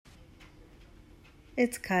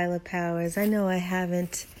It's Kyla Powers. I know I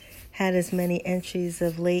haven't had as many entries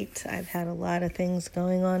of late. I've had a lot of things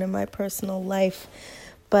going on in my personal life.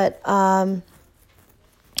 But I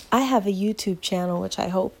have a YouTube channel, which I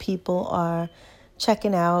hope people are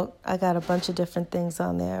checking out. I got a bunch of different things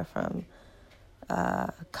on there, from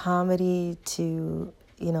comedy to,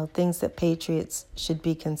 things that patriots should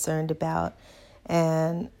be concerned about.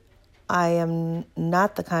 And I am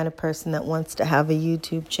not the kind of person that wants to have a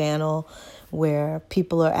YouTube channel where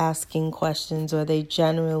people are asking questions, or they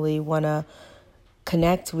generally want to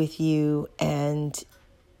connect with you and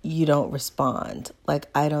you don't respond. Like,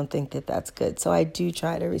 I don't think that that's good. So I do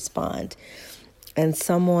try to respond. And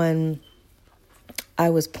I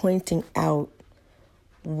was pointing out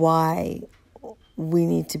why we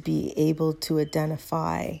need to be able to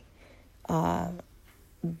identify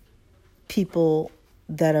people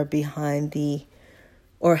that are behind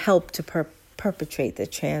or help to perpetrate the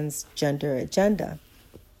transgender agenda.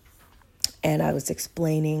 And I was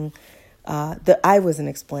explaining I wasn't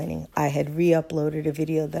explaining. I had re-uploaded a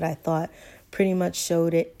video that I thought pretty much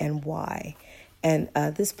showed it and why. And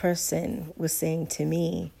this person was saying to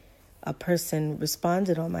me, a person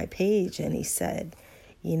responded on my page and he said,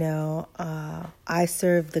 I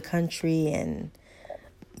served the country and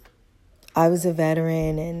I was a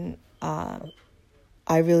veteran, and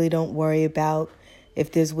I really don't worry about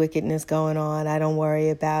if there's wickedness going on. I don't worry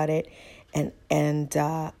about it. And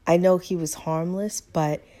I know he was harmless,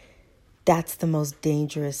 but that's the most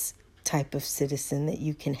dangerous type of citizen that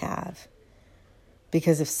you can have.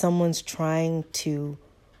 Because if someone's trying to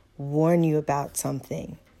warn you about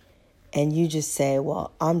something and you just say,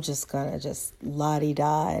 well, I'm just going to just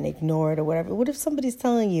la-di-da and ignore it or whatever. What if somebody's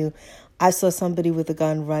telling you, I saw somebody with a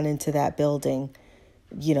gun run into that building,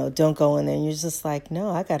 don't go in there. And you're just like,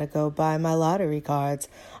 no, I got to go buy my lottery cards.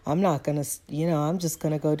 I'm not going to, I'm just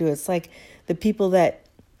going to go do it. It's like the people that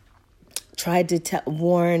tried to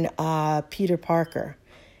warn Peter Parker,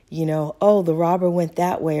 the robber went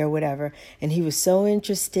that way or whatever. And he was so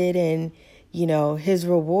interested in, his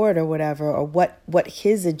reward or whatever, or what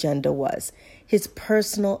his agenda was, his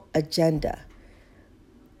personal agenda,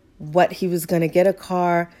 what he was going to get a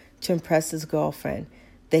car to impress his girlfriend,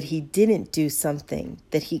 that he didn't do something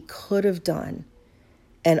that he could have done,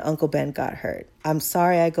 and Uncle Ben got hurt. I'm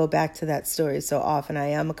sorry I go back to that story so often. I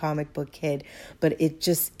am a comic book kid, but it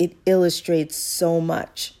illustrates so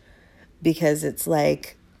much, because it's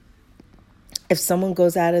like, if someone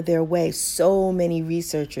goes out of their way, so many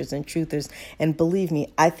researchers and truthers, and believe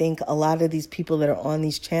me, I think a lot of these people that are on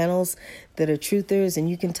these channels that are truthers, and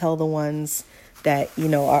you can tell the ones that,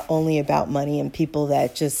 are only about money, and people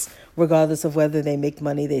that just, regardless of whether they make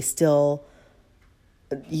money, they still,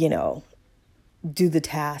 do the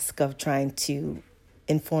task of trying to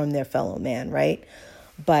inform their fellow man, right?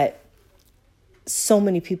 But so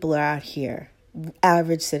many people are out here,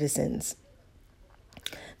 average citizens.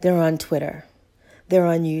 They're on Twitter, they're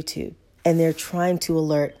on YouTube, and they're trying to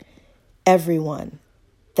alert everyone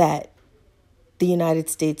that the United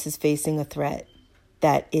States is facing a threat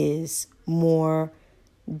that is more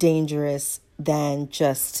dangerous than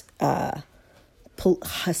just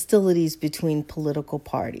hostilities between political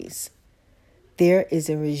parties. There is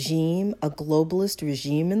a regime, a globalist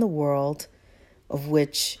regime in the world, of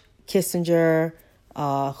which Kissinger,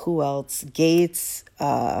 who else? Gates,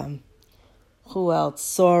 who else?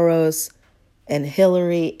 Soros and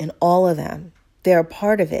Hillary and all of them. They're a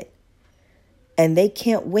part of it. And they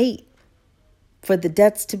can't wait for the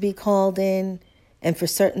debts to be called in and for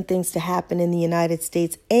certain things to happen in the United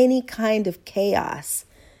States. Any kind of chaos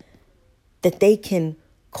that they can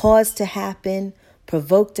cause to happen,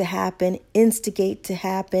 provoke to happen, instigate to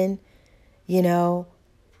happen,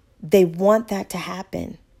 they want that to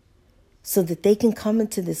happen so that they can come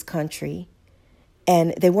into this country,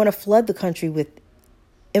 and they want to flood the country with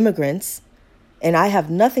immigrants. And I have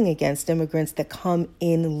nothing against immigrants that come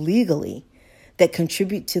in legally, that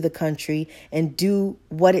contribute to the country and do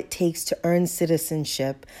what it takes to earn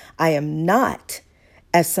citizenship. I am not,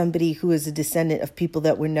 as somebody who is a descendant of people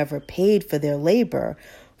that were never paid for their labor,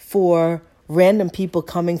 for random people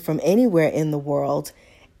coming from anywhere in the world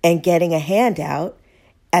and getting a handout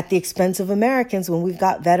at the expense of Americans, when we've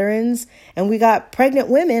got veterans and we got pregnant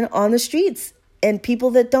women on the streets and people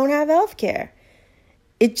that don't have health care.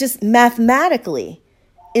 It just mathematically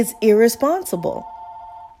is irresponsible.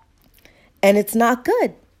 And it's not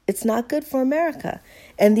good. It's not good for America.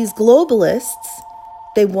 And these globalists,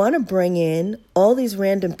 they want to bring in all these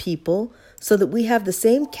random people so that we have the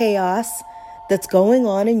same chaos that's going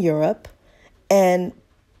on in Europe. And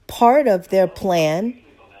part of their plan,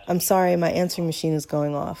 I'm sorry, my answering machine is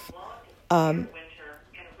going off. I'm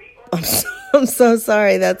sorry. I'm so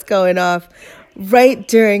sorry that's going off right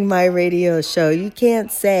during my radio show. You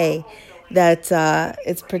can't say that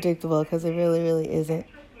it's predictable because it really, really isn't.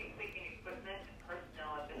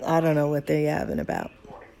 I don't know what they're yapping about.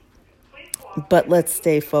 But let's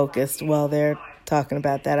stay focused while they're talking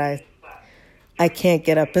about that. I can't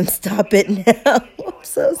get up and stop it now. I'm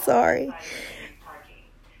so sorry.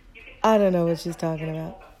 I don't know what she's talking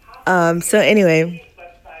about. So anyway,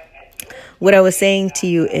 what I was saying to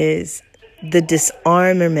you is the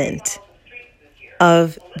disarmament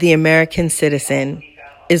of the American citizen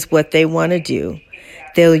is what they want to do.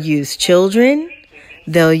 They'll use children.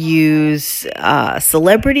 They'll use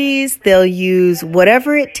celebrities. They'll use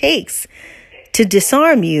whatever it takes to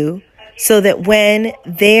disarm you so that when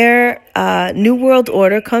their New World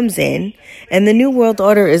Order comes in, and the New World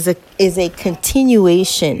Order is a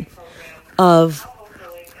continuation of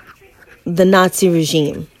the Nazi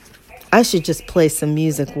regime. I should just play some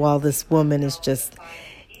music while this woman is just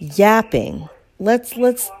yapping. Let's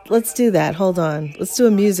do that. Hold on. Let's do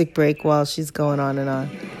a music break while she's going on and on.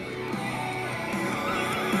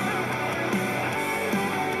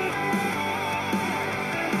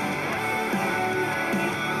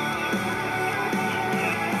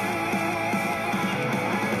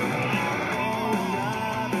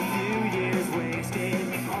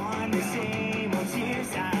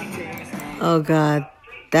 Oh, God,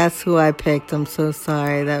 that's who I picked. I'm so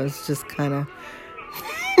sorry. That was just kind of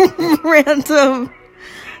random.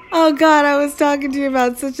 Oh, God, I was talking to you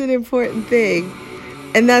about such an important thing.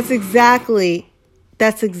 And that's exactly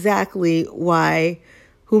why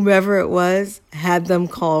whomever it was had them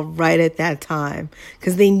call right at that time.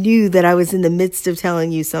 Because they knew that I was in the midst of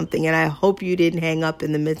telling you something. And I hope you didn't hang up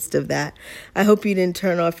in the midst of that. I hope you didn't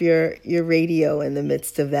turn off your radio in the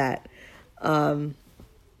midst of that.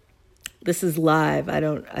 This is live. I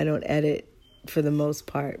don't edit for the most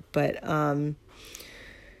part. But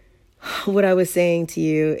what I was saying to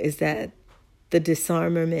you is that the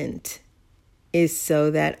disarmament is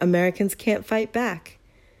so that Americans can't fight back.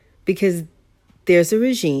 Because there's a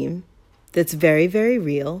regime that's very, very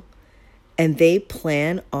real. And they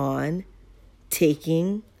plan on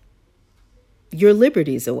taking your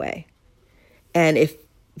liberties away. And if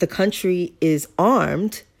the country is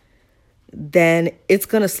armed, then it's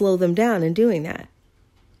going to slow them down in doing that.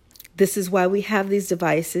 This is why we have these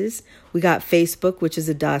devices. We got Facebook, which is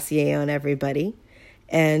a dossier on everybody.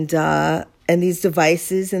 And these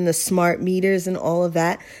devices and the smart meters and all of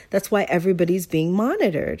that, that's why everybody's being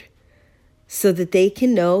monitored. So that they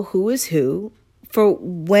can know who is who for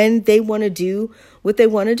when they want to do what they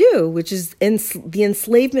want to do, which is the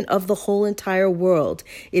enslavement of the whole entire world.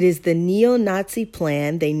 It is the neo-Nazi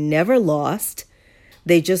plan. They never lost.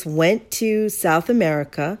 They just went to South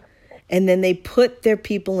America and then they put their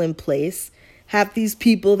people in place. Have these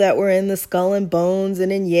people that were in the Skull and Bones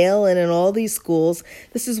and in Yale and in all these schools.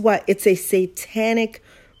 This is why it's a satanic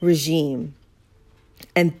regime.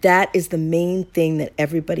 And that is the main thing that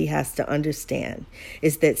everybody has to understand,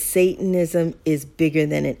 is that Satanism is bigger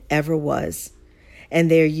than it ever was. And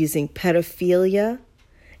they're using pedophilia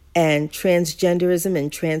and transgenderism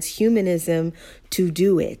and transhumanism to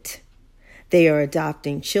do it. They are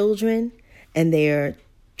adopting children and they are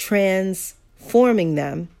transforming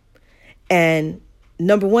them. And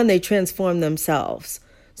number one, they transform themselves.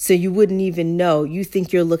 So you wouldn't even know. You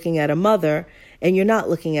think you're looking at a mother and you're not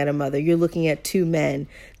looking at a mother. You're looking at two men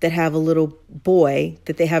that have a little boy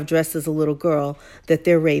that they have dressed as a little girl that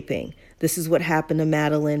they're raping. This is what happened to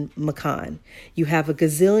Madeleine McCann. You have a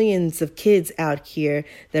gazillions of kids out here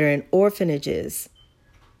that are in orphanages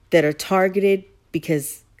that are targeted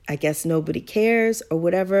because I guess nobody cares or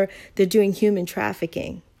whatever. They're doing human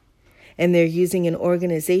trafficking. And they're using an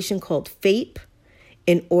organization called FAPE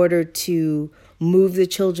in order to move the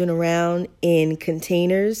children around in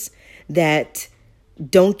containers that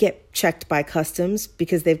don't get checked by customs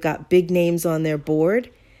because they've got big names on their board.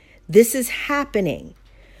 This is happening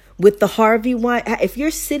with the Harvey Weinstein. If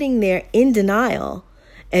you're sitting there in denial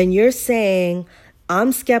and you're saying,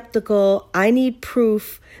 I'm skeptical, I need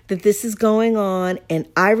proof that this is going on, and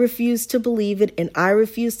I refuse to believe it, and I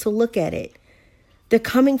refuse to look at it. They're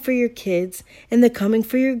coming for your kids, and they're coming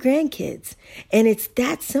for your grandkids. And it's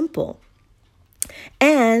that simple.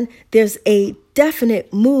 And there's a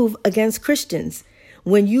definite move against Christians.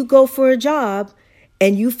 When you go for a job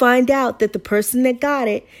and you find out that the person that got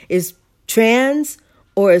it is trans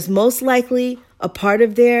or is most likely a part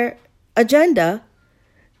of their agenda,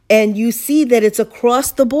 and you see that it's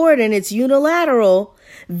across the board and it's unilateral,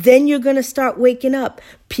 then you're going to start waking up.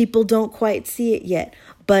 People don't quite see it yet,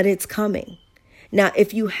 but it's coming. Now,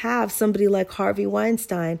 if you have somebody like Harvey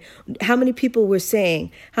Weinstein, how many people were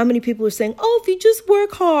saying, oh, if you just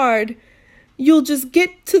work hard, you'll just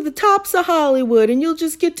get to the tops of Hollywood and you'll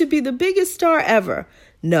just get to be the biggest star ever.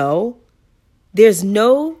 No, there's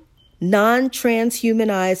no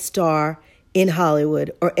non-transhumanized star in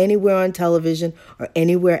Hollywood or anywhere on television or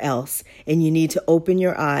anywhere else. And you need to open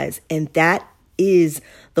your eyes. And that is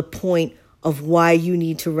the point of why you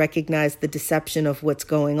need to recognize the deception of what's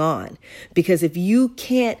going on. Because if you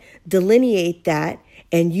can't delineate that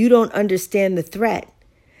and you don't understand the threat,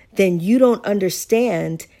 then you don't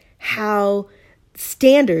understand how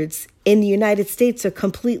standards in the United States are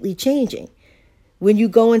completely changing. When you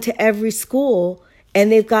go into every school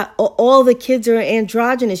and they've got all the kids are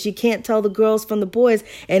androgynous, you can't tell the girls from the boys.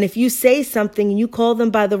 And if you say something and you call them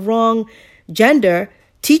by the wrong gender,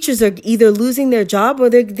 teachers are either losing their job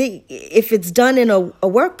or if it's done in a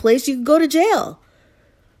workplace, you can go to jail.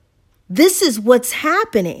 This is what's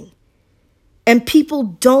happening. And people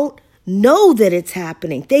don't know that it's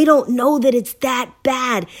happening. They don't know that it's that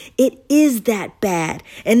bad. It is that bad.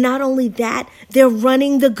 And not only that, they're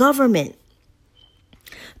running the government.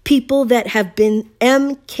 People that have been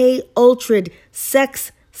MK Ultra'd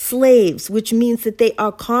sex slaves, which means that they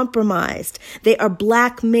are compromised. They are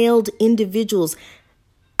blackmailed individuals.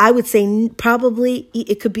 I would say probably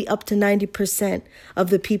it could be up to 90% of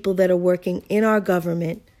the people that are working in our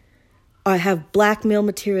government have blackmail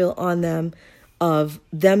material on them of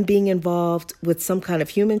them being involved with some kind of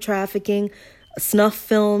human trafficking, snuff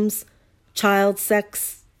films, child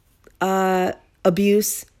sex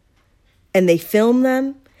abuse, and they film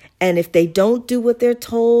them. And if they don't do what they're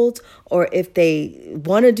told, or if they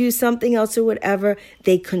want to do something else or whatever,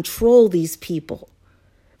 they control these people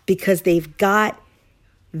because they've got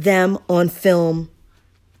them on film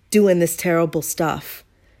doing this terrible stuff.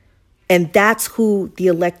 And that's who the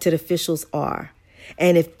elected officials are.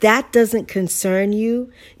 And if that doesn't concern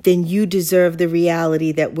you, then you deserve the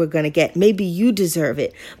reality that we're going to get. Maybe you deserve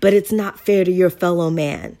it, but it's not fair to your fellow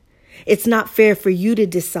man. It's not fair for you to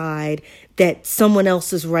decide that someone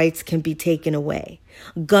else's rights can be taken away.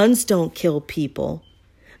 Guns don't kill people.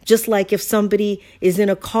 Just like if somebody is in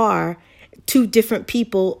a car, two different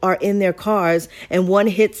people are in their cars and one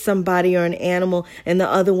hits somebody or an animal and the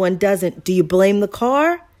other one doesn't. Do you blame the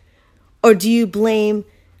car or do you blame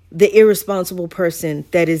the irresponsible person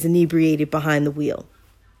that is inebriated behind the wheel?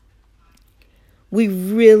 We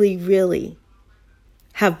really, really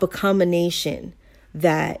have become a nation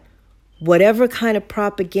that whatever kind of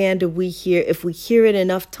propaganda we hear, if we hear it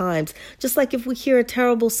enough times, just like if we hear a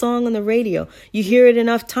terrible song on the radio, you hear it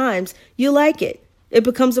enough times, you like it. It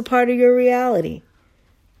becomes a part of your reality.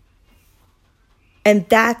 And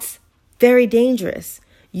that's very dangerous.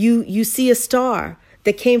 You see a star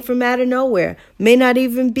that came from out of nowhere, may not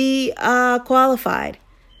even be qualified,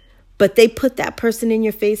 but they put that person in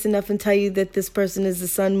your face enough and tell you that this person is the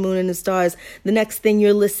sun, moon, and the stars. The next thing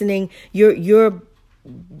you're listening, you're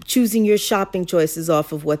choosing your shopping choices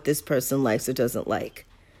off of what this person likes or doesn't like.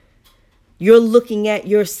 You're looking at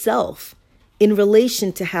yourself in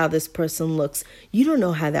relation to how this person looks. You don't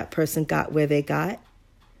know how that person got where they got.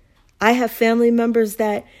 I have family members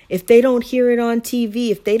that if they don't hear it on TV,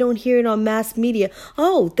 if they don't hear it on mass media,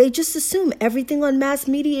 they just assume everything on mass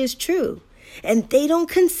media is true. And they don't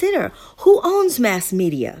consider who owns mass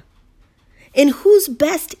media. In whose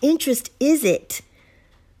best interest is it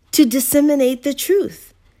to disseminate the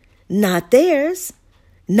truth? Not theirs.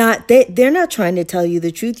 They're not trying to tell you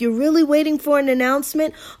the truth. You're really waiting for an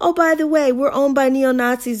announcement. Oh, by the way, we're owned by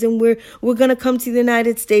neo-Nazis and we're going to come to the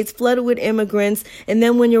United States flooded with immigrants. And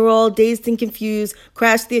then when you're all dazed and confused,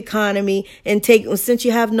 crash the economy and since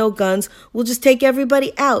you have no guns, we'll just take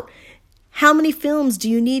everybody out. How many films do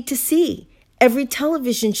you need to see? Every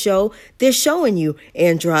television show, they're showing you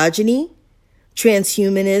androgyny,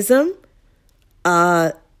 transhumanism,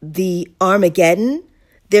 the Armageddon.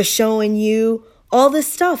 They're showing you all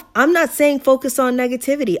this stuff. I'm not saying focus on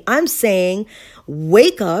negativity. I'm saying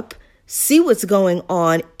wake up, see what's going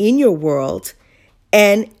on in your world,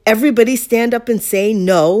 and everybody stand up and say,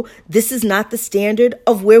 no, this is not the standard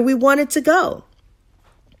of where we want it to go.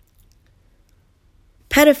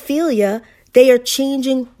 Pedophilia, they are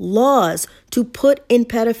changing laws to put in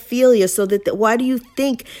pedophilia so that why do you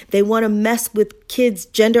think they want to mess with kids'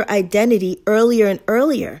 gender identity earlier and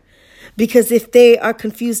earlier? Because if they are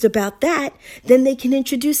confused about that, then they can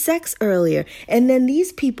introduce sex earlier. And then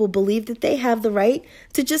these people believe that they have the right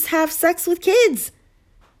to just have sex with kids.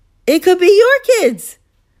 It could be your kids.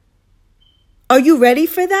 Are you ready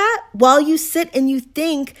for that? While you sit and you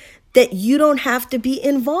think that you don't have to be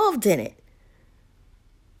involved in it.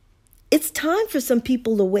 It's time for some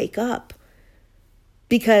people to wake up.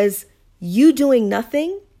 Because you doing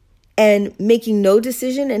nothing and making no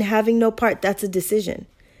decision and having no part, that's a decision.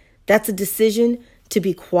 That's a decision to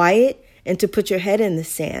be quiet and to put your head in the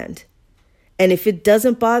sand. And if it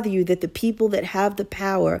doesn't bother you that the people that have the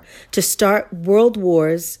power to start world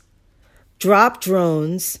wars, drop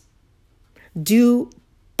drones, do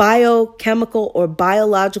biochemical or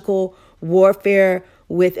biological warfare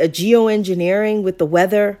with a geoengineering with the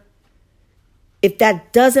weather, if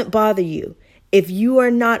that doesn't bother you, if you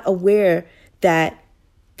are not aware that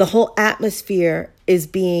the whole atmosphere is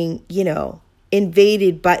being,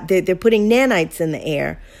 invaded by, they're putting nanites in the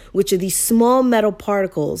air, which are these small metal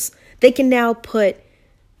particles. They can now put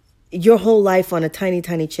your whole life on a tiny,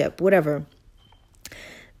 tiny chip, whatever.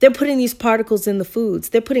 They're putting these particles in the foods.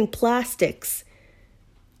 They're putting plastics,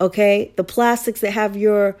 okay? The plastics that have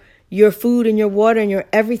your food and your water and your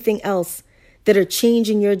everything else that are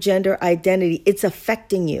changing your gender identity. It's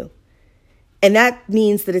affecting you. And that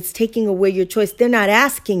means that it's taking away your choice. They're not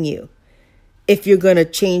asking you if you're going to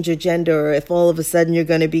change your gender or if all of a sudden you're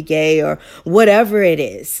going to be gay or whatever it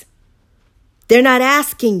is. They're not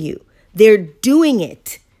asking you. They're doing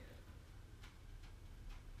it.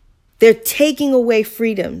 They're taking away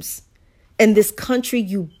freedoms. And this country,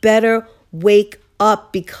 you better wake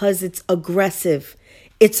up because it's aggressive.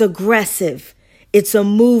 It's aggressive. It's a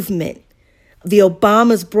movement. The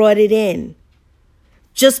Obamas brought it in.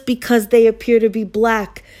 Just because they appear to be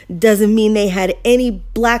black doesn't mean they had any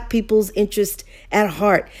black people's interest at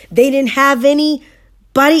heart. They didn't have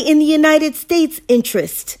anybody in the United States'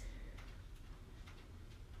 interest.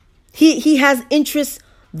 He has interests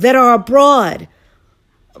that are abroad,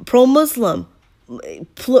 pro-Muslim,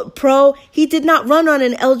 he did not run on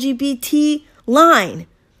an LGBT line,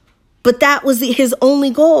 but that was his only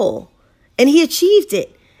goal, and he achieved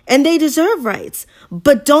it. And they deserve rights.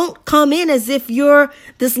 But don't come in as if you're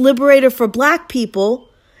this liberator for black people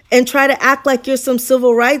and try to act like you're some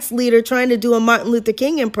civil rights leader trying to do a Martin Luther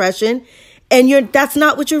King impression. And that's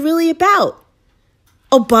not what you're really about.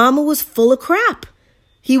 Obama was full of crap.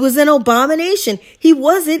 He was an abomination. He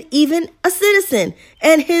wasn't even a citizen.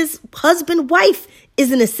 And his husband, wife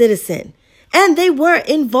isn't a citizen. And they were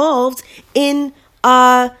involved in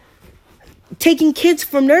taking kids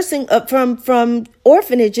from nursing from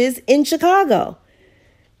orphanages in Chicago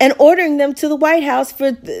and ordering them to the White House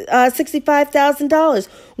for $65,000.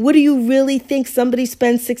 What do you really think somebody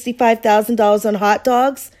spends $65,000 on hot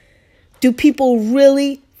dogs? Do people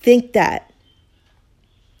really think that?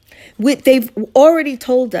 They've already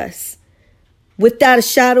told us, without a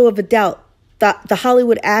shadow of a doubt, the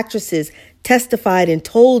Hollywood actresses testified and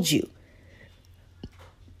told you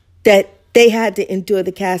that they had to endure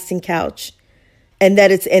the casting couch. And that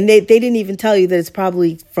they didn't even tell you that it's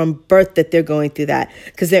probably from birth that they're going through that,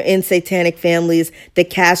 because they're in satanic families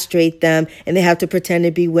that castrate them and they have to pretend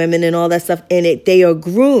to be women and all that stuff. And they are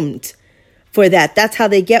groomed for that. That's how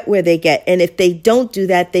they get where they get. And if they don't do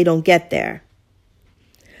that, they don't get there.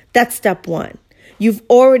 That's step one. You've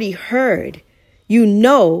already heard,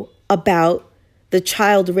 about the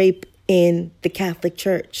child rape in the Catholic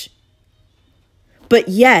Church. But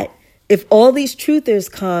yet, if all these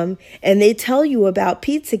truthers come and they tell you about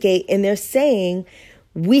Pizzagate and they're saying,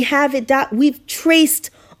 we've traced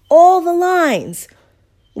all the lines.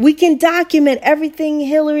 We can document everything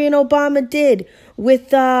Hillary and Obama did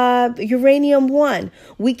with Uranium One.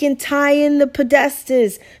 We can tie in the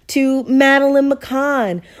Podestas to Madeleine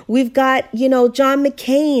McCann. We've got, John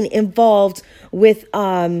McCain involved with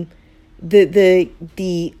the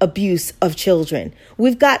abuse of children.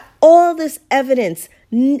 We've got all this evidence.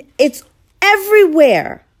 It's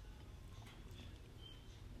everywhere.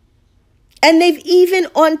 And they've even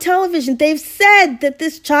on television, they've said that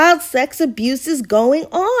this child sex abuse is going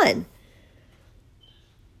on.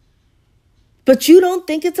 But you don't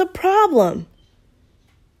think it's a problem.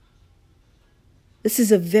 This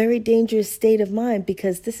is a very dangerous state of mind,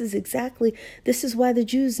 because this is why the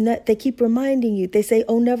Jews, they keep reminding you. They say,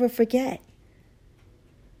 oh, never forget.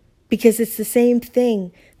 Because it's the same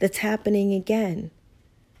thing that's happening again.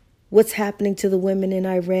 What's happening to the women in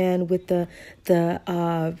Iran with the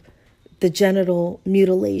genital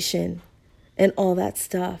mutilation and all that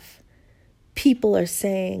stuff. People are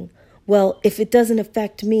saying, well, if it doesn't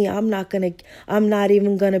affect me, I'm not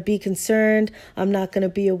even going to be concerned. I'm not going to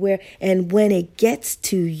be aware. And when it gets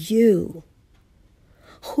to you,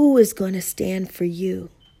 who is going to stand for you?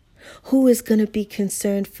 Who is going to be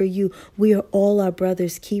concerned for you? We are all our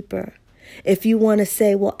brother's keeper. If you want to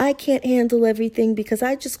say, well, I can't handle everything because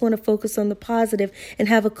I just want to focus on the positive and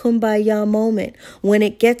have a kumbaya moment. When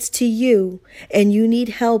it gets to you and you need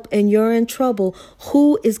help and you're in trouble,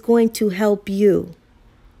 who is going to help you?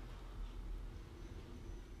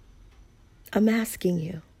 I'm asking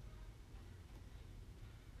you.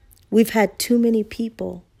 We've had too many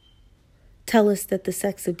people tell us that the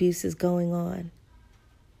sex abuse is going on.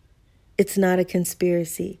 It's not a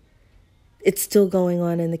conspiracy. It's still going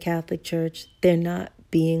on in the Catholic Church. They're not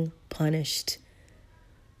being punished.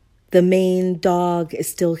 The main dog is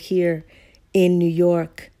still here in New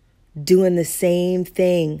York doing the same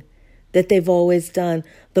thing that they've always done.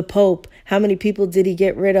 The Pope, how many people did he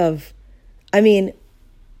get rid of? I mean,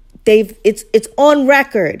 it's on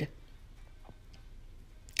record.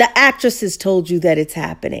 The actresses told you that it's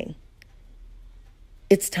happening.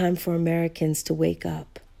 It's time for Americans to wake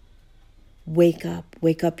up. Wake up.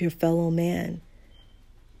 Wake up your fellow man.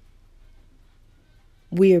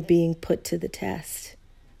 We are being put to the test,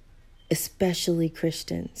 especially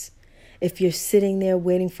Christians. If you're sitting there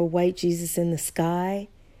waiting for white Jesus in the sky,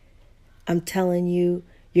 I'm telling you,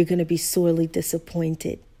 you're going to be sorely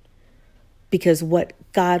disappointed. Because what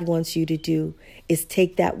God wants you to do is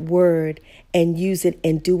take that word and use it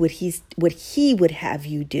and do what he would have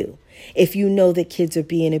you do. If you know that kids are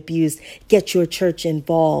being abused, get your church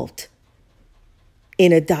involved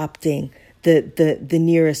in adopting the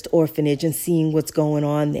nearest orphanage and seeing what's going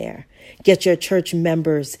on there. Get your church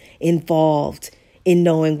members involved in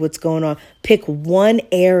knowing what's going on. Pick one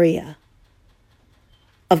area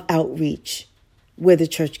of outreach where the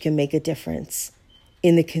church can make a difference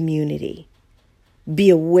in the community.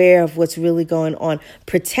 Be aware of what's really going on.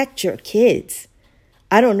 Protect your kids.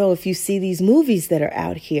 I don't know if you see these movies that are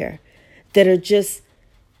out here that are just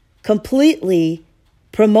completely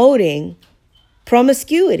promoting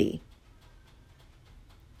promiscuity.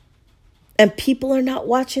 And people are not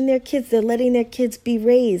watching their kids. They're letting their kids be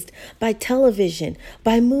raised by television,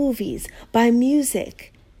 by movies, by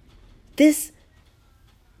music. This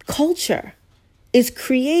culture is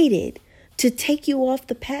created to take you off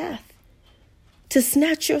the path, to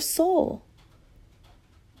snatch your soul.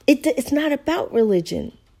 It's not about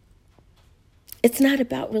religion. It's not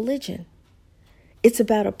about religion. It's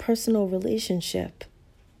about a personal relationship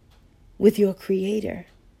with your Creator.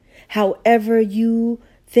 However you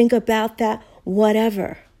think about that,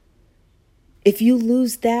 whatever. If you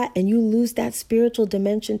lose that and you lose that spiritual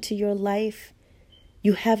dimension to your life,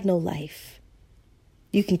 you have no life.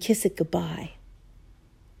 You can kiss it goodbye.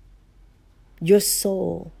 Your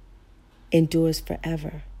soul endures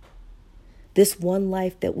forever. This one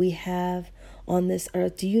life that we have on this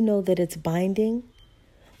earth, do you know that it's binding?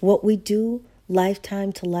 What we do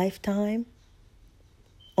lifetime to lifetime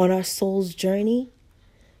on our soul's journey,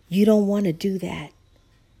 you don't want to do that.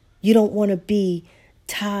 You don't want to be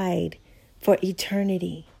tied for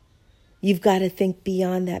eternity. You've got to think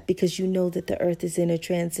beyond that because you know that the earth is in a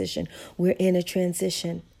transition. We're in a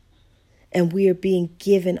transition. And we are being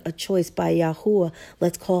given a choice by Yahuwah.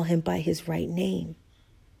 Let's call him by his right name.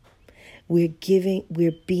 We're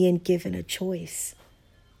being given a choice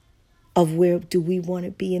of where do we want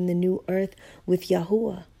to be in the new earth with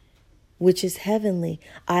Yahuwah, which is heavenly.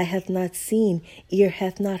 Eye hath not seen, ear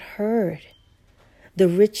hath not heard. The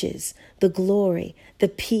riches, the glory, the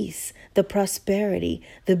peace, the prosperity,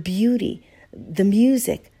 the beauty, the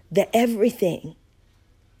music, the everything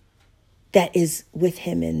that is with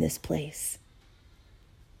him in this place.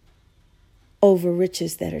 Over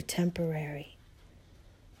riches that are temporary.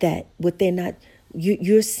 That what they're not,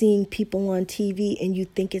 you're seeing people on TV and you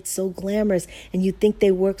think it's so glamorous and you think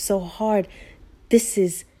they work so hard. This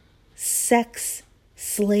is sex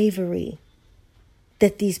slavery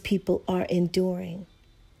that these people are enduring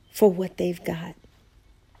for what they've got.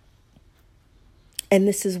 And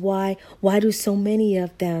this is why do so many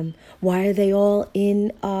of them, why are they all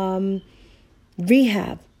in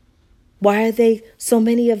rehab? Why are they so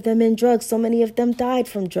many of them in drugs? So many of them died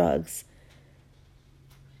from drugs.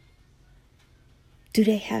 Do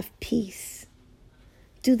they have peace?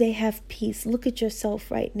 Do they have peace? Look at yourself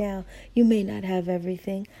right now. You may not have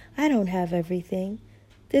everything. I don't have everything.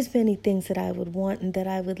 There's many things that I would want and that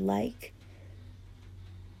I would like.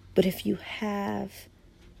 But if you have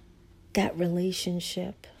that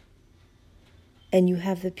relationship and you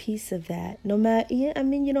have the peace of that, no matter, you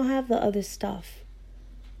don't have the other stuff.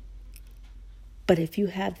 But if you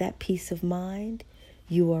have that peace of mind,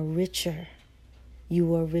 you are richer.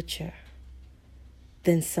 You are richer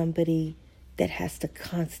than somebody that has to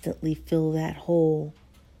constantly fill that hole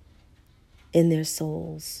in their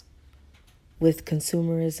souls with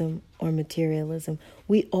consumerism or materialism.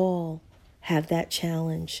 We all have that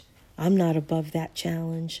challenge. I'm not above that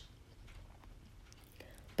challenge.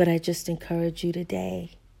 But I just encourage you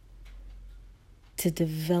today to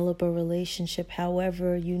develop a relationship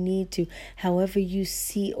however you need to, however you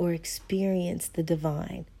see or experience the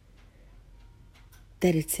divine.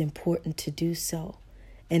 that it's important to do so.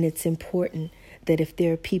 And it's important that if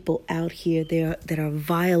there are people out here there that are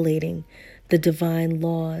violating the divine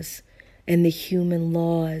laws and the human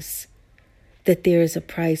laws, that there is a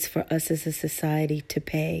price for us as a society to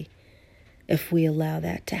pay if we allow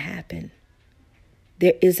that to happen.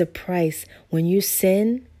 There is a price. When you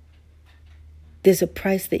sin, there's a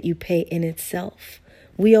price that you pay in itself.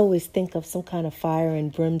 We always think of some kind of fire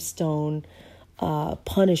and brimstone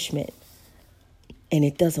punishment, and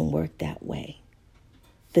it doesn't work that way.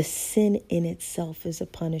 The sin in itself is a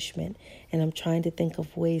punishment, and I'm trying to think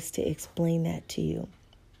of ways to explain that to you.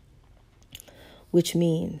 Which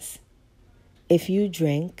means, if you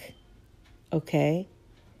drink, okay,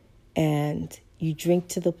 and you drink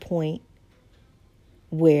to the point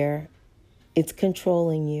where it's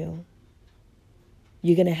controlling you,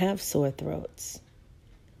 you're going to have sore throats.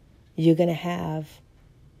 You're going to have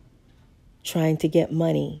trying to get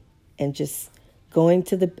money and just going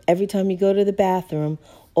to every time you go to the bathroom,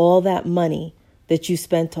 all that money that you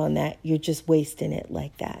spent on that, you're just wasting it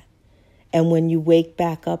like that. And when you wake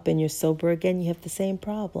back up and you're sober again, you have the same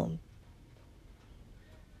problem.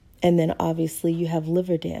 And then obviously you have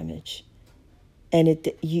liver damage. And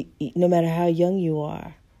no matter how young you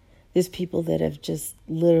are, there's people that have just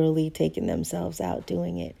literally taken themselves out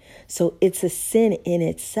doing it. So it's a sin in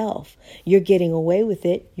itself. You're getting away with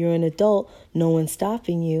it. You're an adult. No one's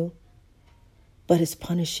stopping you. But it's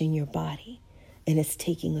punishing your body. And it's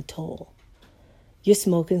taking a toll. You're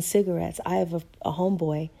smoking cigarettes. I have a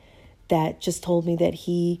homeboy that just told me that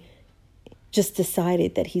he just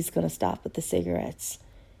decided that he's going to stop with the cigarettes.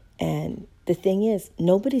 And the thing is,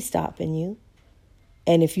 nobody's stopping you.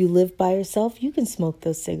 And if you live by yourself, you can smoke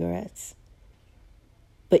those cigarettes.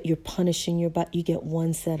 But you're punishing your body. You get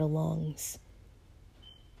one set of lungs.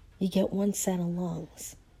 You get one set of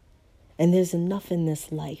lungs. And there's enough in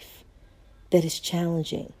this life that is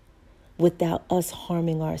challenging without us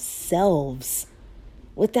harming ourselves.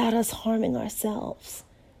 Without us harming ourselves.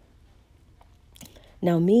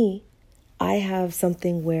 Now me, I have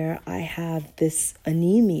something where I have this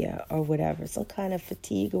anemia or whatever, some kind of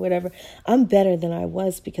fatigue or whatever. I'm better than I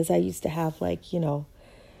was because I used to have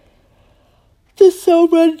just so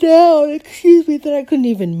run down, that I couldn't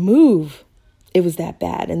even move. It was that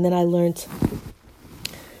bad. And then I learned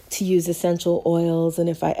to use essential oils. And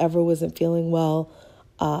if I ever wasn't feeling well,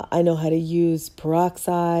 I know how to use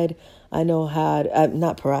peroxide. I know how to,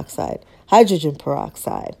 not peroxide, hydrogen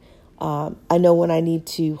peroxide. I know when I need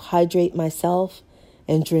to hydrate myself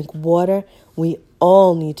and drink water. We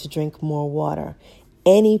all need to drink more water.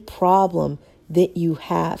 Any problem that you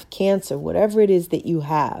have, cancer, whatever it is that you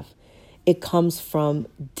have, it comes from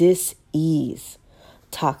dis-ease,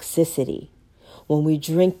 toxicity. When we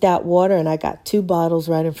drink that water, and I got 2 bottles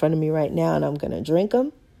right in front of me right now, and I'm going to drink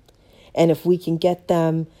them. And if we can get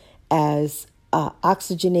them as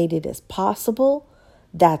oxygenated as possible,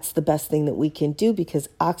 that's the best thing that we can do, because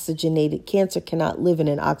cancer cannot live in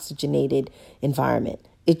an oxygenated environment.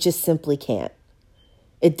 It just simply can't.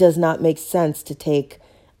 It does not make sense to take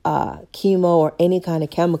chemo or any kind of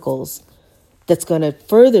chemicals that's going to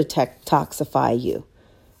further toxify you.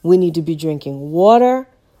 We need to be drinking water.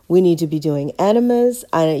 We need to be doing enemas.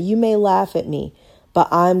 You may laugh at me, but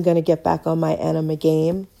I'm going to get back on my enema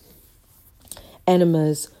game.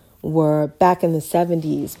 Enemas were back in the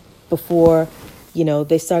 70s before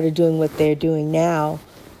they started doing what they're doing now.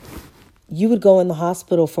 You would go in the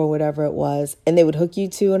hospital for whatever it was, and they would hook you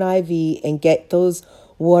to an IV and get those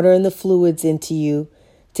water and the fluids into you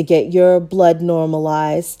to get your blood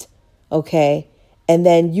normalized, okay? And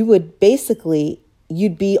then you'd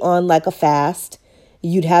be on like a fast,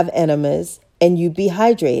 you'd have enemas, and you'd be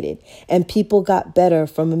hydrated. And people got better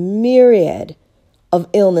from a myriad of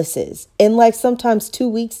illnesses in sometimes 2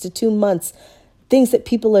 weeks to 2 months, things that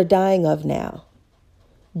people are dying of now.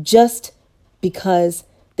 Just because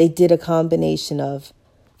they did a combination of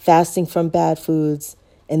fasting from bad foods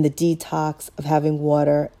and the detox of having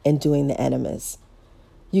water and doing the enemas.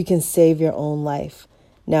 You can save your own life.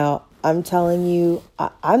 Now, I'm telling you,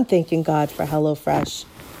 I'm thanking God for HelloFresh,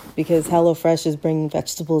 because HelloFresh is bringing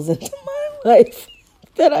vegetables into my life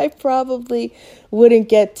that I probably wouldn't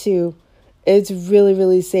get to. It's really,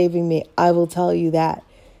 really saving me. I will tell you that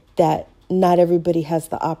not everybody has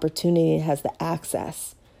the opportunity and has the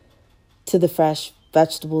access to the fresh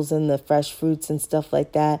vegetables and the fresh fruits and stuff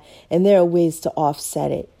like that. And there are ways to offset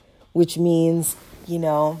it, which means,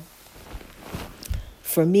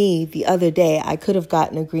 for me, the other day, I could have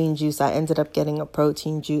gotten a green juice. I ended up getting a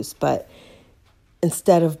protein juice, but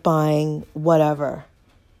instead of buying whatever,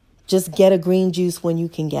 just get a green juice when you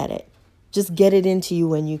can get it. Just get it into you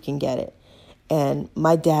when you can get it. And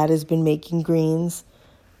my dad has been making greens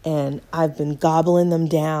And I've been gobbling them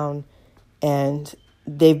down, and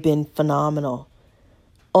they've been phenomenal.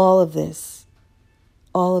 All of this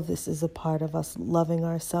is a part of us loving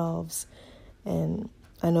ourselves. And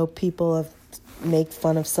I know people have make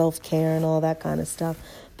fun of self-care and all that kind of stuff,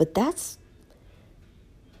 but that's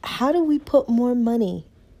how do we put more money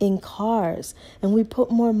in cars, and we put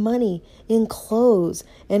more money in clothes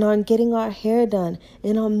and on getting our hair done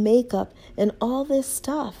and on makeup and all this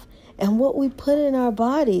stuff, and what we put in our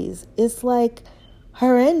bodies is like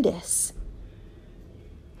horrendous.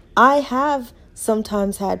 I have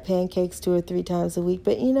sometimes had pancakes 2 or 3 times a week,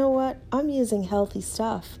 but you know what? I'm using healthy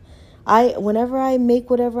stuff. Whenever I make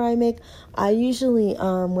whatever I make, I usually,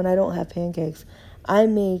 when I don't have pancakes, I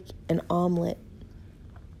make an omelet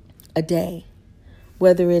a day.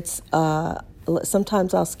 Whether it's,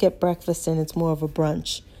 sometimes I'll skip breakfast and it's more of a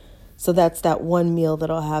brunch. So that's that one meal that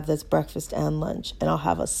I'll have that's breakfast and lunch. And I'll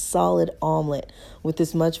have a solid omelet with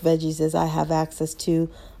as much veggies as I have access to,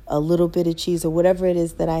 a little bit of cheese or whatever it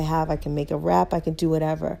is that I have. I can make a wrap, I can do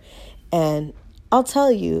whatever. And I'll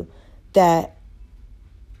tell you that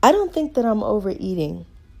I don't think that I'm overeating.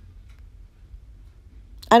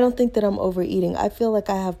 I feel like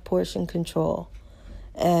I have portion control,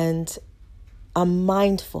 and I'm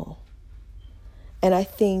mindful. And I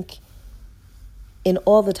think in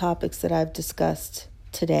all the topics that I've discussed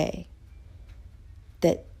today,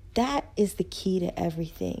 that is the key to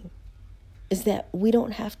everything, is that we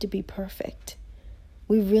don't have to be perfect.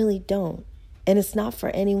 We really don't. And it's not for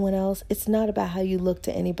anyone else. It's not about how you look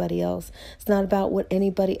to anybody else. It's not about what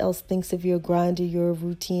anybody else thinks of your grind or your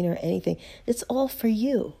routine or anything. It's all for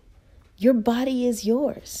you. Your body is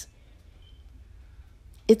yours.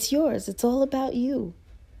 It's yours. It's all about you.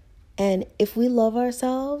 And if we love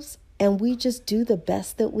ourselves and we just do the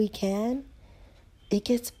best that we can, it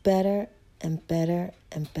gets better and better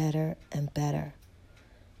and better and better.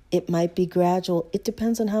 It might be gradual. It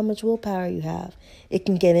depends on how much willpower you have. It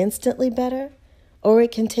can get instantly better, or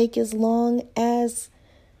it can take as long as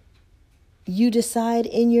you decide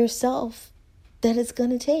in yourself that it's going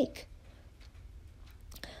to take.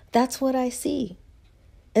 That's what I see.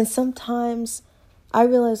 And sometimes I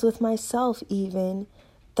realize with myself even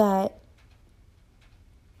that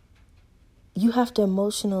you have to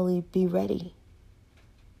emotionally be ready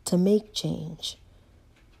to make change.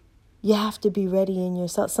 You have to be ready in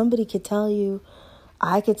yourself. Somebody could tell you,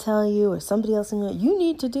 I could tell you, or somebody else can go, you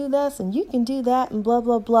need to do this and you can do that and blah,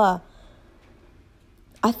 blah, blah.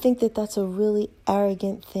 I think that that's a really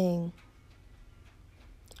arrogant thing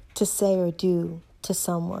to say or do to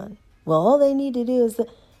someone. Well, all they need to do is that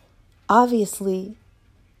obviously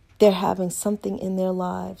they're having something in their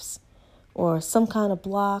lives or some kind of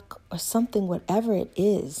block or something, whatever it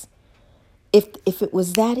is. If it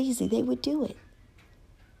was that easy, they would do it.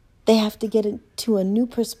 They have to get into a new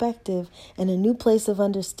perspective and a new place of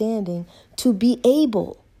understanding to be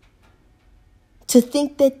able to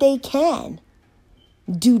think that they can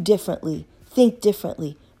do differently, think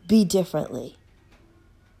differently, be differently.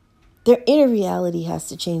 Their inner reality has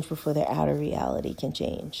to change before their outer reality can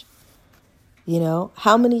change. You know,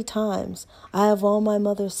 how many times I have all my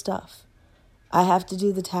mother's stuff. I have to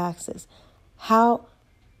do the taxes. How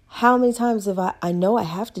many times have I know I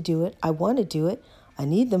have to do it. I want to do it. I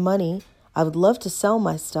need the money. I would love to sell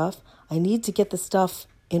my stuff. I need to get the stuff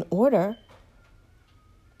in order.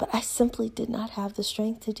 But I simply did not have the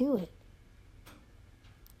strength to do it.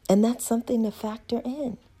 And that's something to factor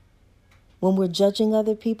in. When we're judging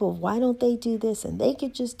other people, why don't they do this and they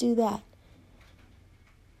could just do that?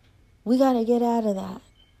 We got to get out of that.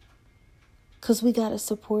 Because we got to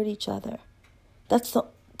support each other. That's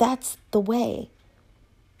the way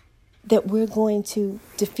that we're going to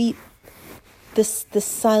defeat this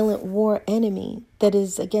silent war enemy that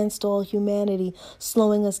is against all humanity,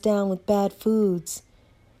 slowing us down with bad foods,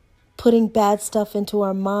 putting bad stuff into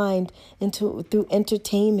our mind, through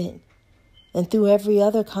entertainment, and through every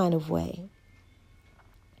other kind of way.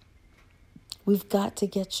 We've got to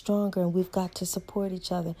get stronger and we've got to support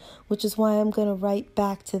each other, which is why I'm going to write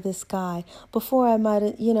back to this guy. Before I might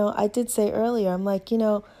have, I did say earlier, I'm like, you're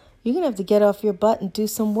going to have to get off your butt and do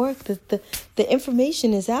some work. The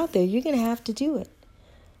information is out there. You're going to have to do it.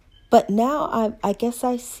 But now I guess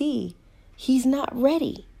I see he's not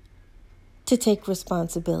ready to take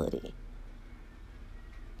responsibility.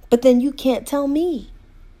 But then you can't tell me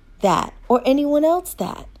that or anyone else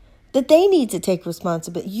that they need to take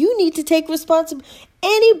responsibility. You need to take responsibility.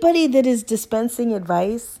 Anybody that is dispensing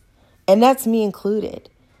advice, and that's me included,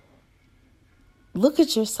 look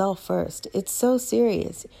at yourself first. It's so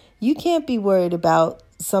serious. You can't be worried about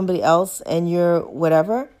somebody else and your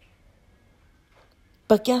whatever.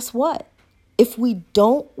 But guess what? If we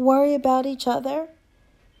don't worry about each other,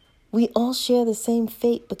 we all share the same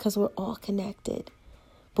fate because we're all connected.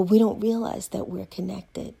 But we don't realize that we're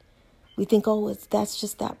connected. We think, oh, that's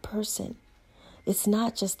just that person. It's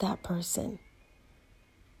not just that person.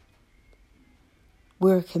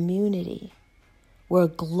 We're a community. We're a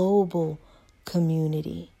global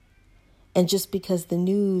community. And just because the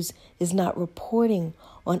news is not reporting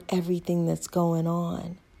on everything that's going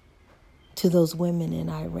on to those women in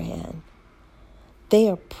Iran, they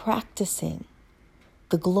are practicing.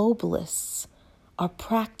 The globalists are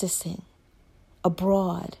practicing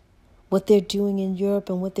abroad what they're doing in Europe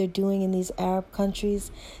and what they're doing in these Arab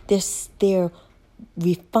countries. They're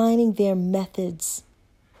refining their methods.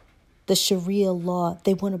 The Sharia law,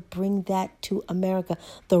 they want to bring that to America.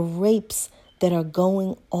 The rapes that are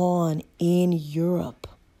going on in Europe,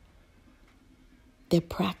 they're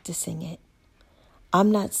practicing it.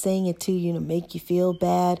 I'm not saying it to you to make you feel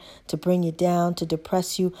bad, to bring you down, to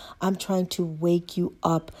depress you. I'm trying to wake you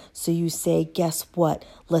up so you say, guess what?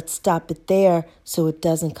 Let's stop it there so it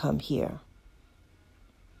doesn't come here.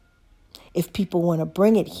 If people want to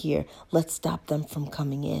bring it here, let's stop them from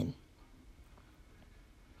coming in.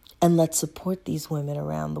 And let's support these women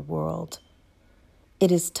around the world.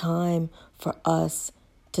 It is time for us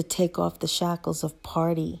to take off the shackles of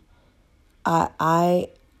party. I'm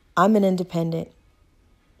an independent.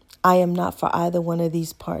 I am not for either one of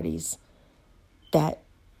these parties. That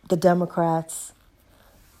the Democrats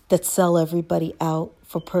that sell everybody out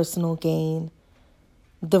for personal gain,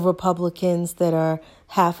 the Republicans that are,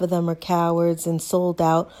 half of them are cowards and sold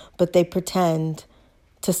out, but they pretend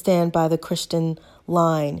to stand by the Christian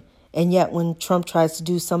line. And yet when Trump tries to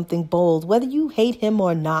do something bold, whether you hate him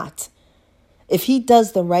or not, if he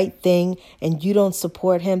does the right thing and you don't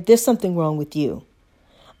support him, there's something wrong with you.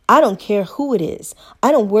 I don't care who it is.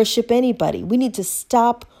 I don't worship anybody. We need to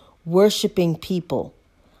stop worshiping people.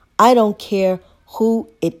 I don't care who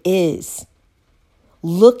it is.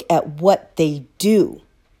 Look at what they do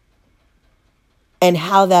and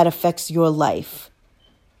how that affects your life.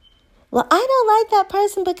 Well, I don't like that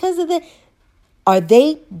person because of the... Are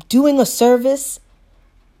they doing a service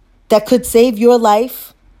that could save your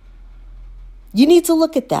life? You need to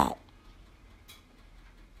look at that.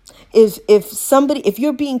 If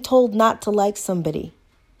you're being told not to like somebody,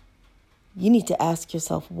 you need to ask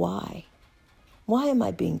yourself why. Why am I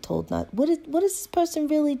being told not? What has this person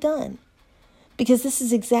really done? Because this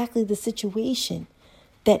is exactly the situation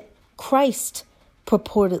that Christ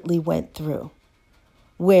purportedly went through,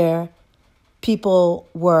 where people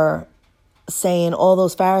were saying, all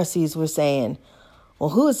those Pharisees were saying, well,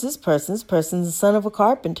 who is this person? This person's the son of a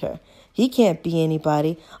carpenter. He can't be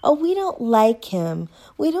anybody. Oh, we don't like him.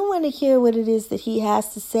 We don't want to hear what it is that he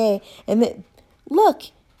has to say. And that,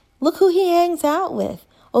 look who he hangs out with.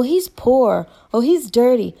 Oh, he's poor. Oh, he's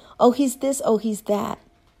dirty. Oh, he's this. Oh, he's that.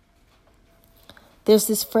 There's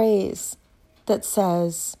this phrase that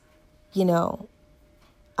says,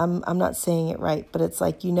 I'm not saying it right, but it's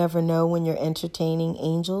like, you never know when you're entertaining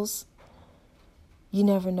angels. You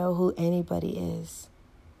never know who anybody is.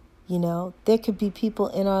 There could be people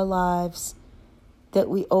in our lives that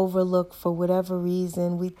we overlook for whatever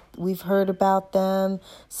reason. We've heard about them.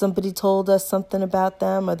 Somebody told us something about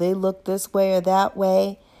them, or they look this way or that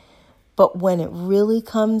way. But when it really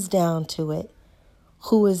comes down to it,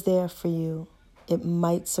 who is there for you? It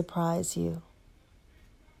might surprise you.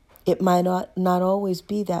 It might not always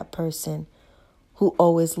be that person who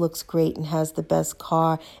always looks great and has the best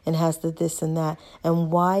car and has the this and that.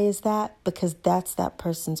 And why is that? Because that's that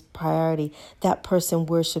person's priority. That person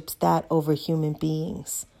worships that over human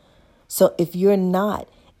beings. So if you're not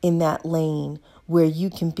in that lane where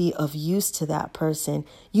you can be of use to that person,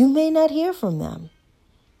 you may not hear from them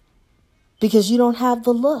because you don't have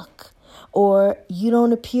the look, or you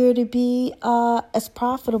don't appear to be as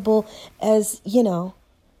profitable as,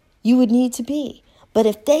 you would need to be. But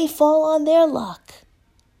if they fall on their luck,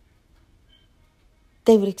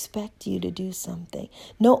 they would expect you to do something.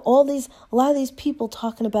 No, a lot of these people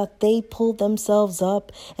talking about they pulled themselves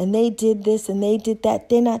up and they did this and they did that.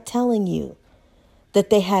 They're not telling you that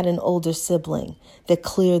they had an older sibling that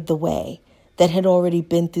cleared the way, that had already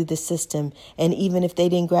been through the system. And even if they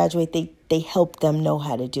didn't graduate, they helped them know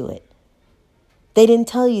how to do it. They didn't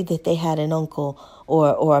tell you that they had an uncle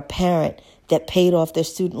or a parent that paid off their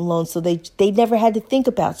student loans, so they never had to think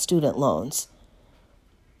about student loans.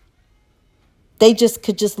 They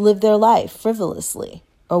could live their life frivolously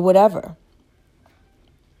or whatever.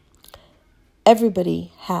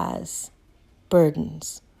 Everybody has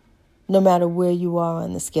burdens. no matter where you are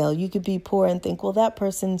on the scale. You could be poor and think, well, that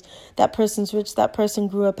person's rich, that person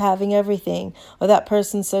grew up having everything, or that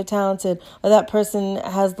person's so talented, or that person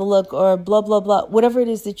has the look, or blah, blah, blah. Whatever it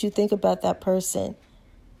is that you think about that person,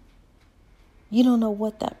 you don't know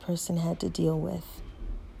what that person had to deal with.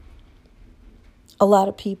 A lot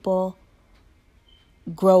of people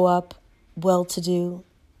grow up well-to-do,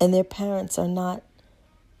 and their parents are not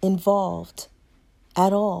involved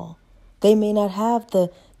at all. They may not have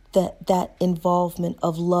that involvement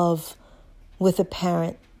of love with a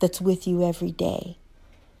parent that's with you every day.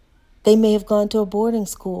 They may have gone to a boarding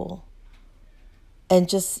school and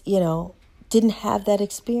just, didn't have that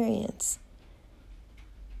experience.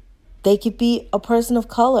 They could be a person of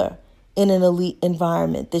color in an elite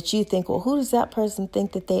environment that you think, well, who does that person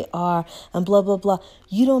think that they are? And blah, blah, blah.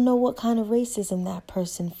 You don't know what kind of racism that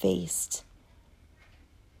person faced.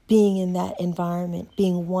 Being in that environment,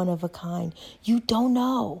 being one of a kind. You don't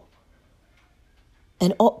know.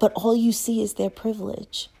 But all you see is their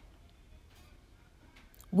privilege.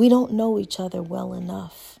 We don't know each other well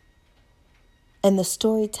enough. And the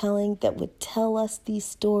storytelling that would tell us these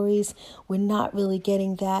stories, we're not really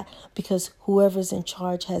getting that, because whoever's in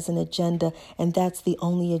charge has an agenda, and that's the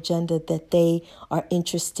only agenda that they are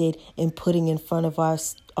interested in putting in front of our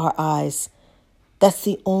eyes. That's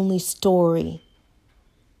the only story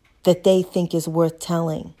that they think is worth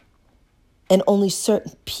telling. And only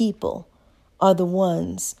certain people are the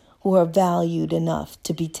ones who are valued enough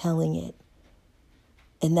to be telling it.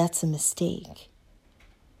 And that's a mistake.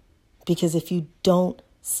 Because if you don't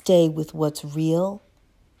stay with what's real,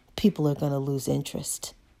 people are going to lose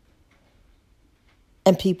interest.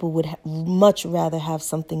 And people would much rather have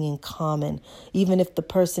something in common, even if the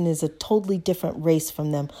person is a totally different race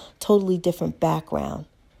from them, totally different background.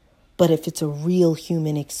 But if it's a real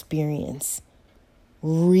human experience,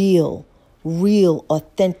 real,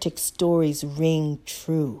 authentic stories ring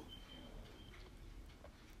true.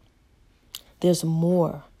 There's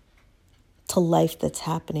more to life that's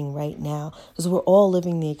happening right now, because we're all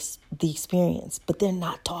living the experience, but they're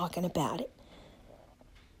not talking about it.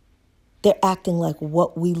 They're acting like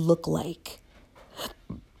what we look like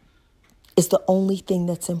is the only thing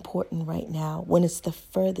that's important right now, when it's the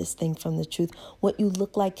furthest thing from the truth. What you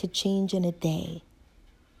look like could change in a day.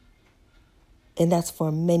 And that's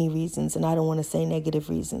for many reasons, and I don't want to say negative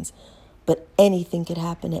reasons, but anything could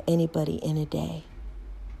happen to anybody in a day.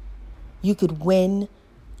 You could win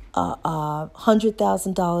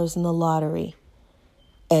 $100,000 in the lottery,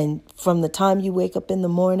 and from the time you wake up in the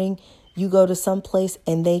morning, you go to some place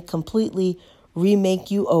and they completely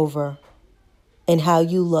remake you over in how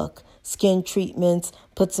you look. Skin treatments,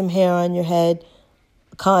 put some hair on your head,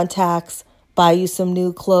 contacts, buy you some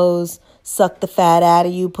new clothes, suck the fat out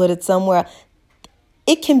of you, put it somewhere.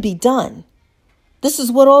 It can be done. This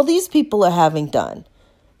is what all these people are having done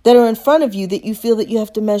that are in front of you that you feel that you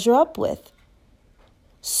have to measure up with.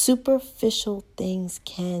 Superficial things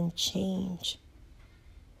can change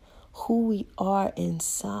who we are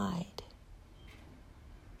inside.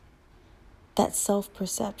 That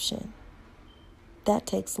self-perception, that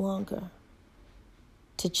takes longer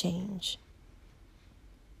to change.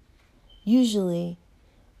 Usually,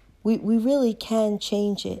 we really can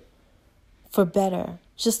change it for better.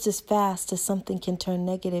 Just as fast as something can turn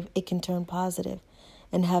negative, it can turn positive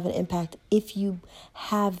and have an impact if you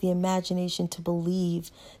have the imagination to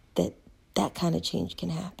believe that that kind of change can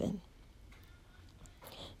happen.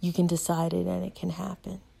 You can decide it and it can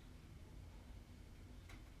happen.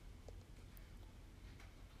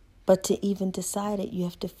 But to even decide it, you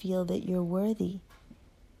have to feel that you're worthy.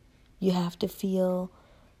 You have to feel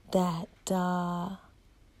that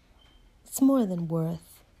it's more than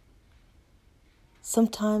worth.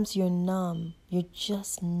 Sometimes you're numb. You're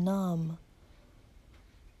just numb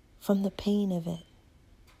from the pain of it.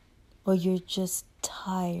 Or you're just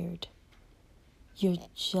tired. You're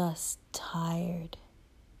just tired.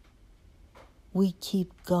 We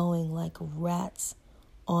keep going like rats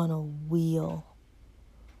on a wheel.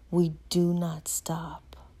 We do not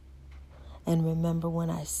stop. And remember when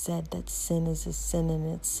I said that sin is a sin in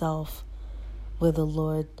itself, where the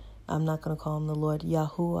Lord, I'm not going to call him the Lord,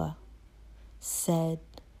 Yahuwah, said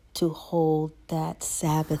to hold that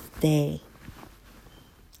Sabbath day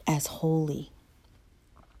as holy,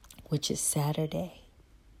 which is Saturday.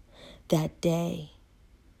 That day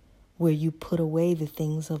where you put away the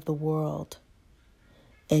things of the world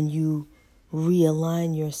and you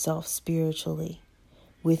realign yourself spiritually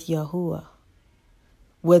with Yahuwah,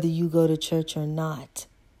 whether you go to church or not.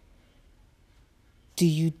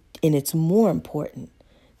 And it's more important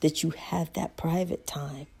that you have that private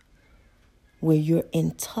time where you're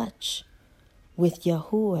in touch with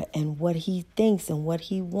Yahuwah and what he thinks and what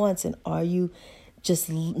he wants? And are you just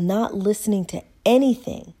not listening to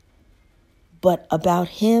anything but about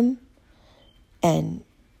him and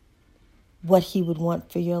what he would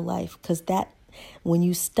want for your life? Because when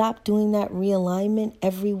you stop doing that realignment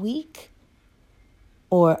every week,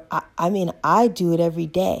 or I do it every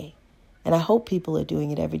day, and I hope people are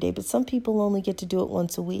doing it every day, but some people only get to do it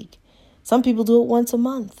once a week. Some people do it once a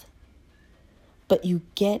month. But you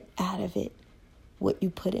get out of it what you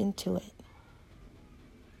put into it.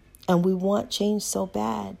 And we want change so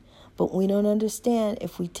bad, but we don't understand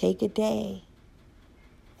if we take a day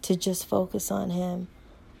to just focus on him,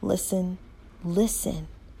 listen,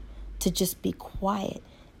 to just be quiet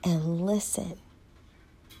and listen,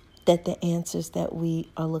 that the answers that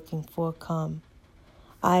we are looking for come.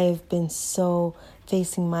 I have been so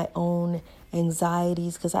facing my own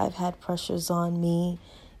anxieties because I've had pressures on me.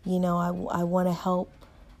 You know, I want to help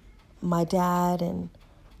my dad and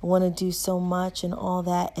I want to do so much and all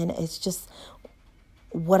that. And it's just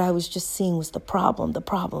what I was just seeing was the problem.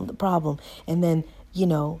 And then, you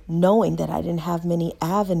know, knowing that I didn't have many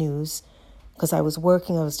avenues because I was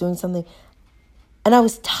working, I was doing something, and I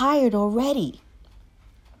was tired already.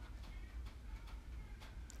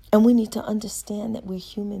 And we need to understand that we're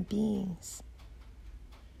human beings.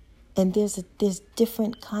 And there's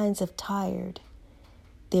different kinds of tired.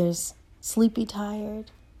 There's sleepy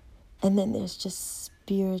tired, and then there's just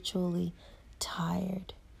spiritually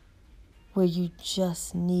tired, where you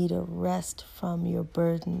just need a rest from your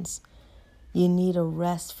burdens. You need a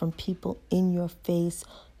rest from people in your face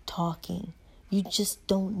talking. You just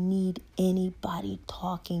don't need anybody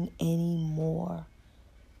talking anymore.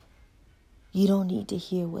 You don't need to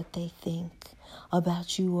hear what they think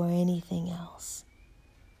about you or anything else.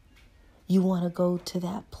 You want to go to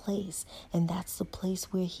that place, and that's the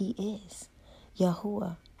place where he is,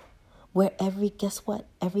 Yahuwah, where guess what?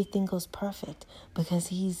 Everything goes perfect because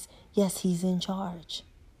he's in charge.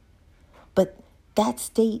 But that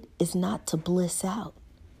state is not to bliss out.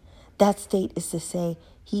 That state is to say,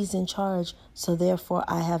 he's in charge, so therefore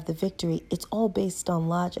I have the victory. It's all based on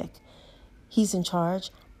logic. He's in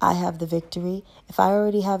charge. I have the victory. If I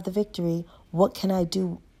already have the victory, what can I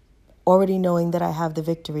do? Already knowing that I have the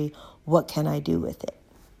victory, what can I do with it?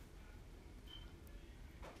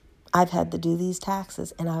 I've had to do these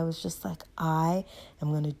taxes, and I was just like, I am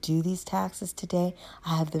going to do these taxes today.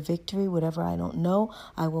 I have the victory. Whatever I don't know,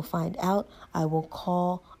 I will find out. I will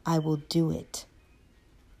call. I will do it.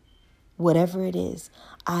 Whatever it is,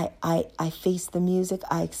 I face the music.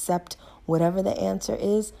 I accept whatever the answer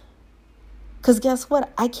is. Because guess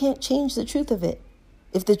what? I can't change the truth of it.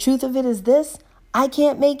 If the truth of it is this, I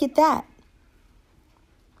can't make it that.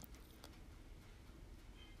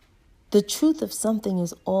 The truth of something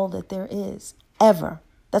is all that there is, ever.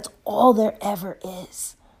 That's all there ever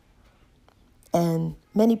is. And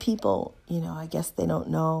many people, I guess they don't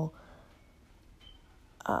know.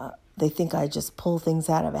 They think I just pull things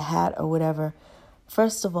out of a hat or whatever.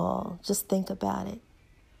 First of all, just think about it.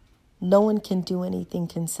 No one can do anything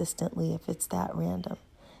consistently if it's that random.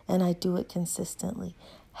 And I do it consistently.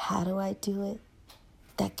 How do I do it?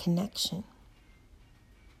 That connection.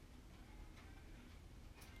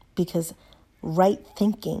 Because right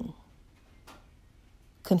thinking,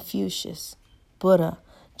 Confucius, Buddha,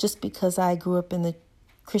 just because I grew up in the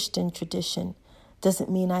Christian tradition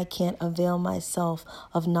doesn't mean I can't avail myself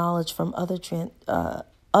of knowledge from other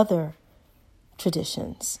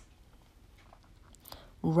traditions.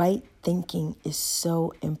 Right thinking is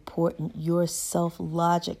so important. Your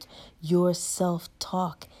self-logic, your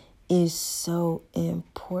self-talk is so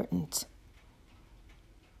important.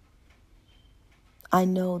 I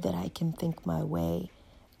know that I can think my way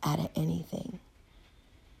out of anything.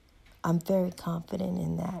 I'm very confident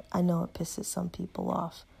in that. I know it pisses some people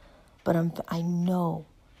off, but I know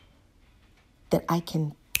that I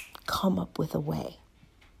can come up with a way.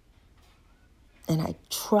 And I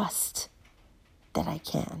trust that I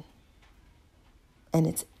can. And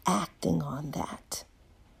it's acting on that.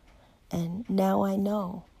 And now I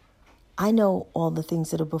know all the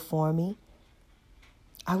things that are before me.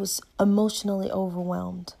 I was emotionally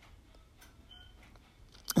overwhelmed.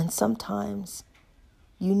 And sometimes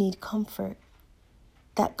you need comfort.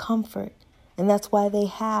 That comfort. And that's why they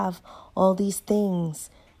have all these things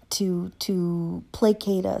to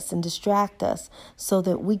placate us and distract us so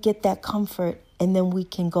that we get that comfort and then we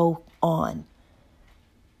can go on.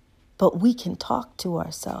 But we can talk to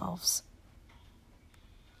ourselves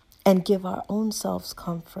and give our own selves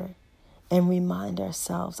comfort and remind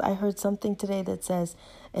ourselves. I heard something today that says,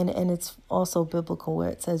 and it's also biblical, where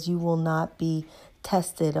it says you will not be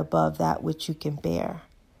tested above that which you can bear.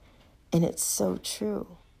 And it's so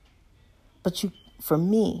true. But for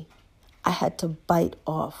me, I had to bite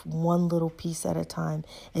off one little piece at a time.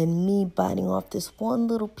 And me biting off this one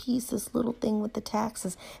little piece, this little thing with the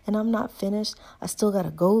taxes, and I'm not finished. I still got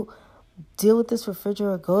to go deal with this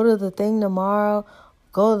refrigerator, go to the thing tomorrow,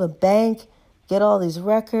 go to the bank, get all these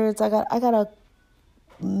records. I got a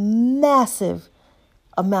massive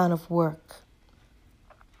amount of work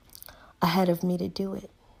ahead of me to do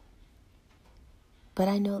it. But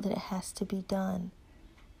I know that it has to be done.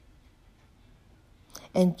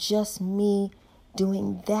 And just me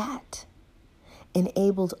doing that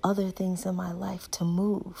enabled other things in my life to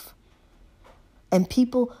move. And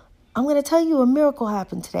people, I'm going to tell you, a miracle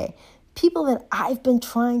happened today. People that I've been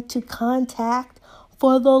trying to contact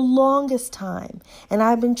for the longest time. And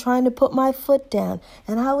I've been trying to put my foot down.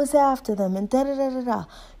 And I was after them and da-da-da-da-da.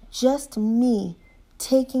 Just me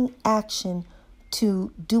taking action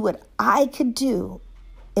to do what I could do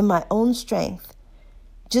in my own strength.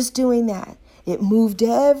 Just doing that. It moved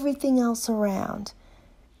everything else around.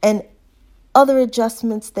 And other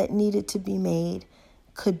adjustments that needed to be made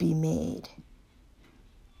could be made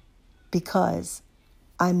because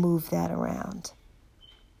I moved that around.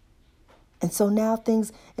 And so now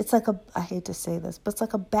things, it's like I hate to say this, but it's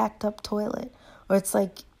like a backed up toilet. Or it's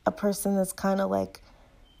like a person that's kind of like,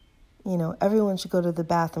 everyone should go to the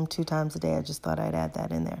bathroom 2 times a day. I just thought I'd add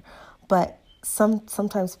that in there. But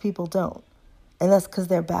sometimes people don't. And that's because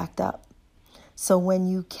they're backed up. So when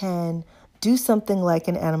you can do something like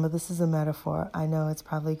an enema, this is a metaphor. I know it's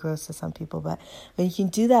probably gross to some people, but when you can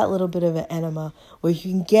do that little bit of an enema where you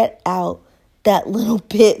can get out that little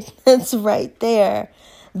bit that's right there,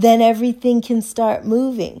 then everything can start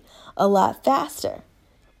moving a lot faster.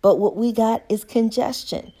 But what we got is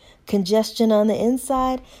congestion. Congestion on the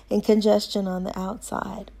inside and congestion on the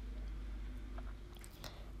outside.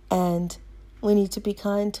 And we need to be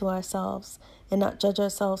kind to ourselves and not judge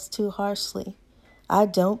ourselves too harshly. I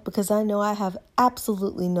don't, because I know I have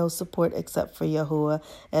absolutely no support except for Yahuwah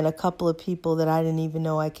and a couple of people that I didn't even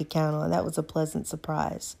know I could count on. That was a pleasant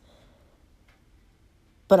surprise.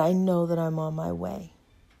 But I know that I'm on my way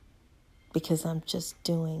because I'm just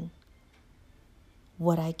doing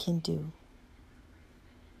what I can do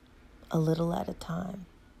a little at a time.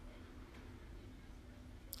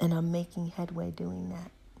 And I'm making headway doing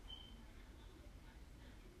that.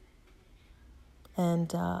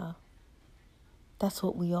 And that's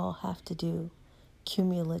what we all have to do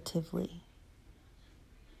cumulatively.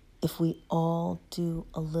 If we all do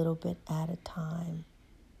a little bit at a time,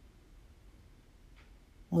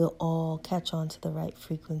 we'll all catch on to the right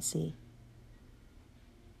frequency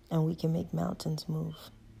and we can make mountains move.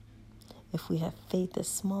 If we have faith as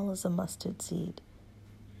small as a mustard seed,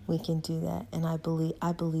 we can do that. And I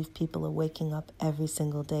believe people are waking up every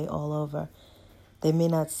single day all over. They may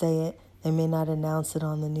not say it, they may not announce it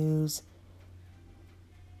on the news,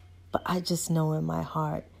 but I just know in my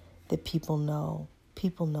heart that people know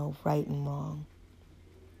right and wrong.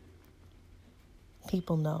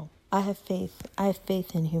 People know. I have faith. I have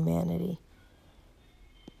faith in humanity.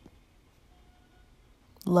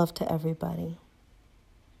 Love to everybody.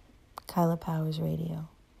 Kyla Powers Radio.